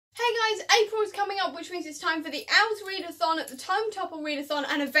Hey guys, April is coming up, which means it's time for the O.W.L.S readathon, the Tome Topple readathon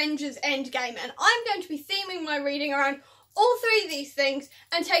and Avengers Endgame, and I'm going to be theming my reading around all three of these things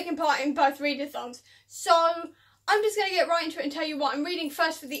and taking part in both readathons. So I'm just going to get right into it and tell you what I'm reading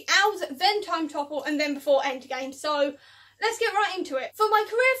first for the O.W.L.S, then Tome Topple and then before Endgame. So let's get right into it. For my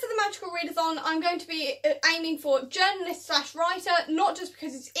career for the Magical Readathon, I'm going to be aiming for journalist / writer, not just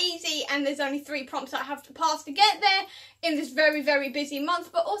because it's easy and there's only 3 prompts I have to pass to get there in this very, very busy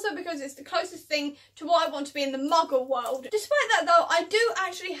month, but also because it's the closest thing to what I want to be in the Muggle world. Despite that though, I do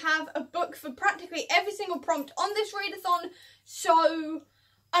actually have a book for practically every single prompt on this readathon, so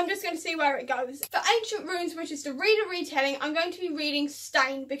I'm just going to see where it goes. For Ancient Runes, which is the reader retelling, I'm going to be reading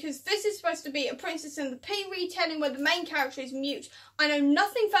Stain, because this is supposed to be a Princess and the Pea retelling where the main character is mute. I know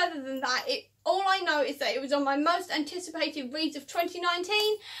nothing further than that. All I know is that it was on my most anticipated reads of 2019,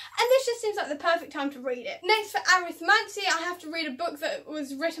 and this just seems like the perfect time to read it. Next, for Arithmancy, I have to read a book that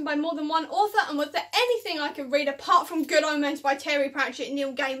was written by more than one author, and was there anything I could read apart from Good Omens by Terry Pratchett and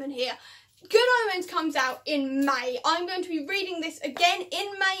Neil Gaiman here? Good Omens comes out in May. I'm going to be reading this again in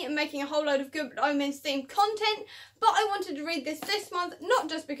May and making a whole load of Good Omens themed content, but I wanted to read this month, not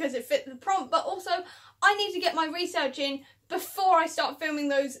just because it fit the prompt, but also I need to get my research in before I start filming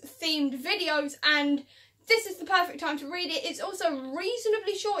those themed videos, and this is the perfect time to read it. It's also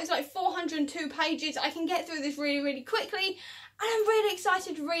reasonably short. It's like 402 pages. I can get through this really, really quickly. And I'm really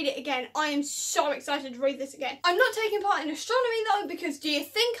excited to read it again. I am so excited to read this again. I'm not taking part in astronomy though, because do you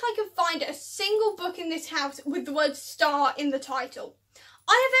think I could find a single book in this house with the word star in the title?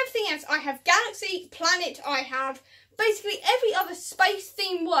 I have everything else. I have galaxy, planet, I have basically every other space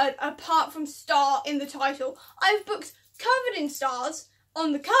themed word apart from star in the title. I have books covered in stars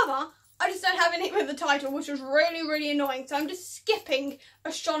on the cover. I just don't have any with the title, which was really, really annoying. So I'm just skipping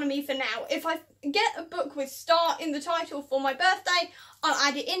astronomy for now. If I get a book with star in the title for my birthday, I'll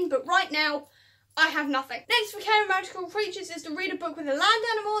add it in. But right now, I have nothing. Next, for Care and Magical Creatures is to read a book with a land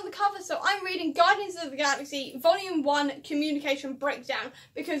animal on the cover. So I'm reading Guardians of the Galaxy Volume 1 Communication Breakdown.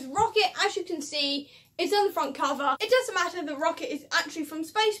 Because Rocket, as you can see, is on the front cover. It doesn't matter that Rocket is actually from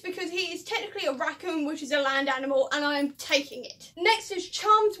space because he is technically a raccoon, which is a land animal, and I am taking it. Next is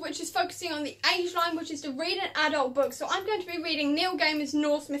Charmed, which is focusing on the age line, which is to read an adult book. So I'm going to be reading Neil Gaiman's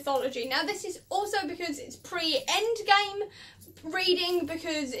Norse mythology. Now this is also because it's pre-Endgame reading,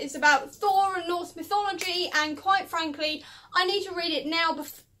 because it's about Thor and Norse mythology, and quite frankly, I need to read it now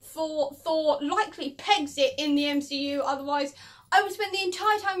before Thor likely pegs it in the MCU, otherwise I would spend the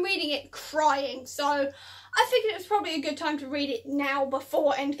entire time reading it crying, so I figured it was probably a good time to read it now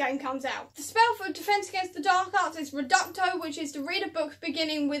before Endgame comes out. The spell for Defense Against the Dark Arts is Reducto, which is to read a book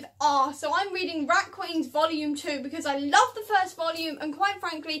beginning with R. So I'm reading Rat Queens Volume 2 because I love the first volume, and quite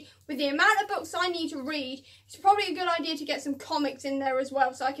frankly, with the amount of books I need to read, it's probably a good idea to get some comics in there as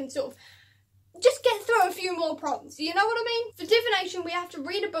well so I can sort of just get through a few more prompts, you know what I mean? For divination, we have to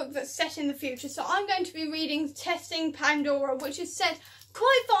read a book that's set in the future, so I'm going to be reading Testing Pandora, which is set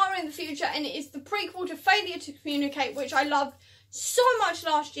quite far in the future, and it is the prequel to Failure to Communicate, which I loved so much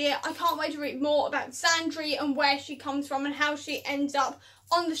last year. I can't wait to read more about Sandry and where she comes from and how she ends up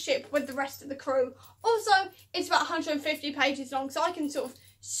on the ship with the rest of the crew. Also, it's about 150 pages long, so I can sort of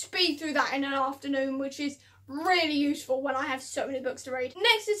speed through that in an afternoon, which is really useful when I have so many books to read.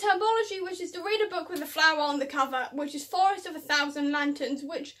 Next is Herbology, which is to read a book with a flower on the cover, which is Forest of 1,000 Lanterns,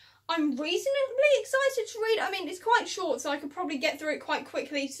 which I'm reasonably excited to read. I mean, it's quite short, so I could probably get through it quite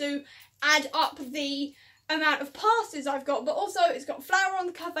quickly to add up the amount of passes I've got, but also it's got flower on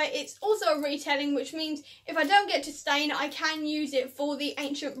the cover. It's also a retelling, which means if I don't get to Stain, I can use it for the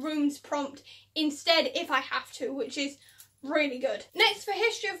Ancient Runes prompt instead if I have to, which is really good. Next, for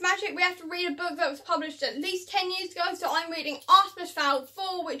History of Magic, we have to read a book that was published at least 10 years ago, so I'm reading Artemis Fowl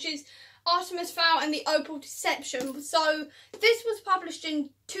 4, which is Artemis Fowl and the Opal Deception. So this was published in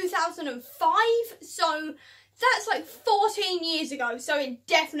 2005, so that's like 14 years ago, so it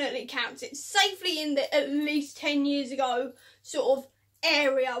definitely counts. It's safely in the at least 10 years ago sort of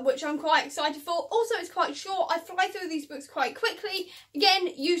area, which I'm quite excited for. Also, it's quite short. I fly through these books quite quickly. Again,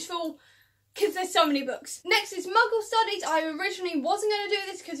 useful because there's so many books. Next is Muggle Studies. I originally wasn't going to do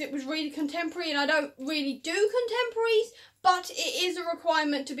this because it was really contemporary and I don't really do contemporaries, but it is a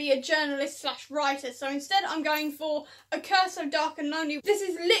requirement to be a journalist / writer, so instead I'm going for A Curse So Dark and Lonely. This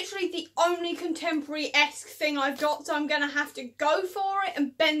is literally the only contemporary-esque thing I've got, so I'm going to have to go for it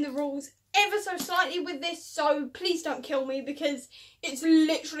and bend the rules ever so slightly with this, so please don't kill me because it's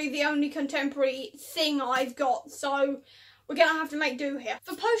literally the only contemporary thing I've got, so we're going to have to make do here.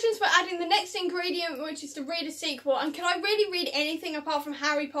 For potions, we're adding the next ingredient, which is to read a sequel. And can I really read anything apart from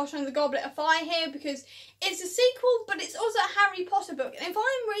Harry Potter and the Goblet of Fire here? Because it's a sequel, but it's also a Harry Potter book. And if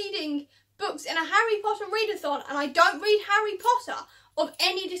I'm reading books in a Harry Potter readathon and I don't read Harry Potter of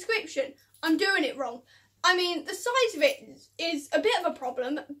any description, I'm doing it wrong. I mean, the size of it is a bit of a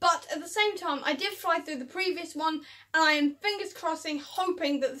problem, but at the same time, I did fly through the previous one, and I am fingers crossing,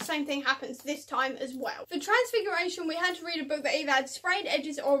 hoping that the same thing happens this time as well. For Transfiguration, we had to read a book that either had sprayed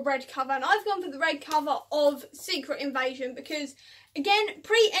edges or a red cover, and I've gone for the red cover of Secret Invasion because, again,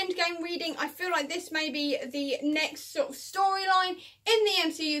 pre-Endgame reading, I feel like this may be the next sort of storyline in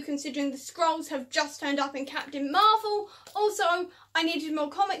the MCU, considering the Skrulls have just turned up in Captain Marvel. Also, I needed more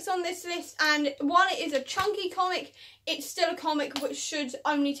comics on this list, and while it is a chunky comic, it's still a comic which should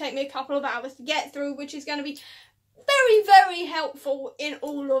only take me a couple of hours to get through, which is going to be very, very helpful in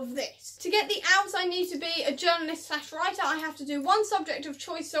all of this. To get the outs, I need to be a journalist / writer. I have to do one subject of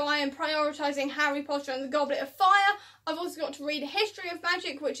choice, so I am prioritising Harry Potter and the Goblet of Fire. I've also got to read a history of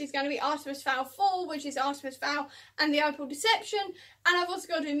magic, which is going to be Artemis Fowl 4, which is Artemis Fowl and the Opal Deception. And I've also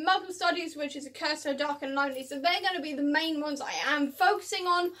got to do Muggle Studies, which is A Curse So Dark and Lonely. So they're going to be the main ones I am focusing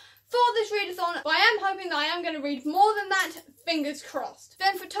on for this readathon, but I am hoping that I am going to read more than that, fingers crossed.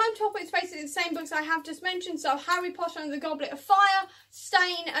 Then for Tome Topple, it's basically the same books I have just mentioned, so Harry Potter and the Goblet of Fire,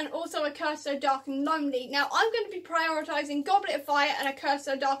 Stain, and also A Curse So Dark and Lonely. Now, I'm going to be prioritising Goblet of Fire and A Curse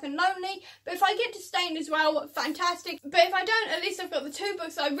So Dark and Lonely, but if I get to Stain as well, fantastic. But if I don't, at least I've got the two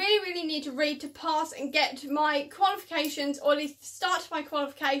books I really need to read to pass and get my qualifications, or at least start my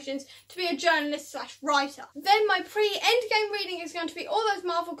qualifications, to be a journalist / writer. Then my pre-Endgame reading is going to be all those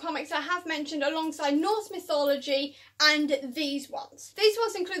Marvel comics I have mentioned alongside Norse mythology and these ones. These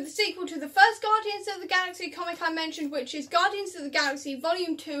ones include the sequel to the first Guardians of the Galaxy comic I mentioned, which is Guardians of the Galaxy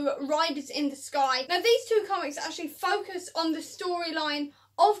Volume 2 Riders in the Sky. Now these two comics actually focus on the storyline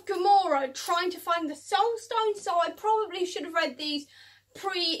of Gamora trying to find the Soul Stone, so I probably should have read these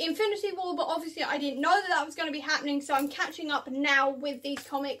pre-Infinity War, but obviously I didn't know that that was going to be happening, so I'm catching up now with these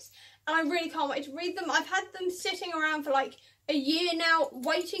comics and I really can't wait to read them. I've had them sitting around for like a year now,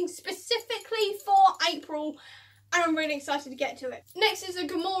 waiting specifically for April, and I'm really excited to get to it. Next is a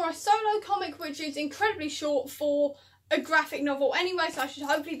Gamora solo comic, which is incredibly short for a graphic novel anyway, so I should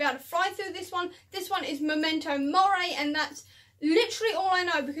hopefully be able to fly through this one. This one is Memento Mori, and that's literally all I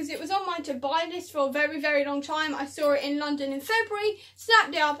know because it was on my to-buy list for a very long time. I saw it in London in February,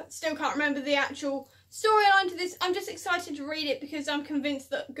 snapped it up, still can't remember the actual storyline to this. I'm just excited to read it because I'm convinced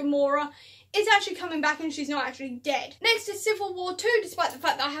that Gamora is actually coming back and she's not actually dead. Next is Civil War 2, despite the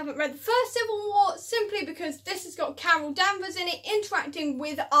fact that I haven't read the first Civil War, simply because this has got Carol Danvers in it interacting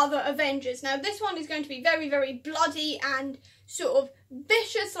with other Avengers. Now this one is going to be very bloody and sort of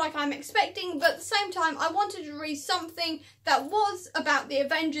vicious like I'm expecting, but at the same time I wanted to read something that was about the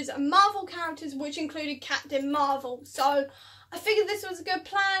Avengers and Marvel characters, which included Captain Marvel. So I figured this was a good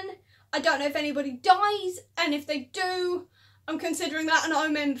plan. I don't know if anybody dies, and if they do, I'm considering that an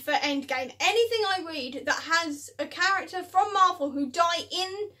omen for Endgame. Anything I read that has a character from Marvel who die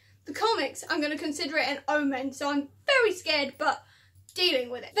in the comics, I'm going to consider it an omen. So I'm very scared, but dealing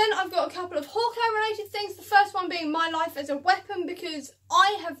with it. Then I've got a couple of Hawkeye related things. The first one being My Life as a Weapon, because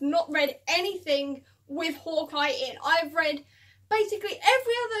I have not read anything with Hawkeye in. I've read basically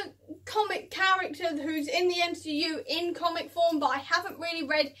every other comic character who's in the MCU in comic form, but I haven't really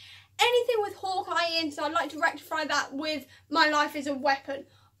read anything with Hawkeye in, so I'd like to rectify that with My Life as a Weapon.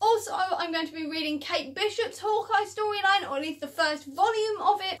 Also, I'm going to be reading Kate Bishop's Hawkeye storyline, or at least the first volume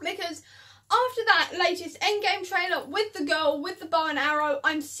of it, because after that latest Endgame trailer with the girl with the bow and arrow,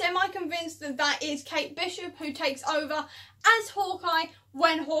 I'm semi-convinced that that is Kate Bishop who takes over as Hawkeye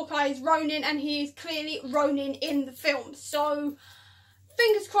when Hawkeye is Ronin, and he is clearly Ronin in the film. So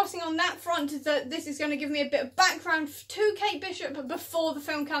fingers crossing on that front that this is going to give me a bit of background to Kate Bishop before the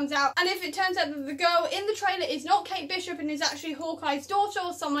film comes out. And if it turns out that the girl in the trailer is not Kate Bishop and is actually Hawkeye's daughter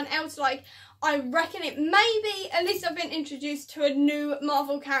or someone else, like, I reckon it may be, at least I've been introduced to a new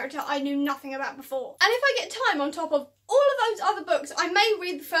Marvel character I knew nothing about before. And if I get time on top of all of those other books, I may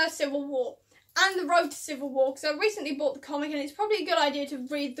read the first Civil War and The Road to Civil War, because I recently bought the comic and it's probably a good idea to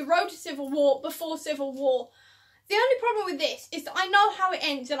read The Road to Civil War before Civil War. The only problem with this is that I know how it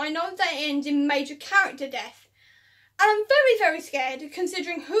ends, and I know that it ends in major character death. And I'm very scared,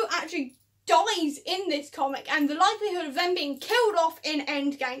 considering who actually dies in this comic and the likelihood of them being killed off in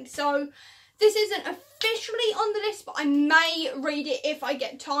Endgame. So this isn't officially on the list, but I may read it if I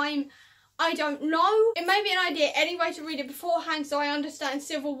get time. I don't know. It may be an idea anyway to read it beforehand so I understand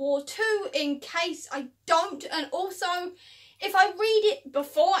Civil War 2 in case I don't. And also, if I read it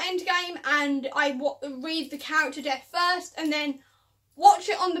before Endgame and I read the character death first and then watch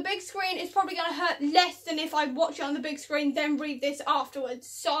it on the big screen, it's probably going to hurt less than if I watch it on the big screen then read this afterwards.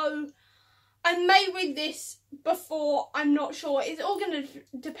 So I may read this before, I'm not sure. It's all going to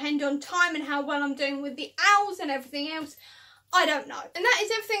depend on time and how well I'm doing with the owls and everything else. I don't know. And that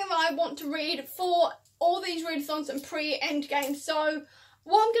is everything that I want to read for all these readathons and pre-Endgame. So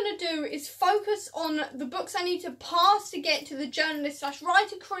what I'm going to do is focus on the books I need to pass to get to the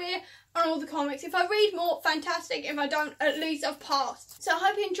journalist/writer career and all the comics. If I read more, fantastic. If I don't, at least I've passed. So I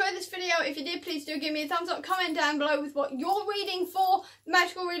hope you enjoyed this video. If you did, please do give me a thumbs up. Comment down below with what you're reading for the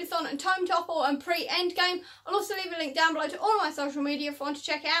Magical Readathon and Tome Topple and pre-Endgame. I'll also leave a link down below to all of my social media if you want to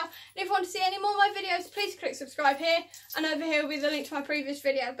check it out. And if you want to see any more of my videos, please click subscribe here. And over here will be the link to my previous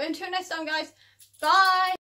video. But until next time, guys, bye!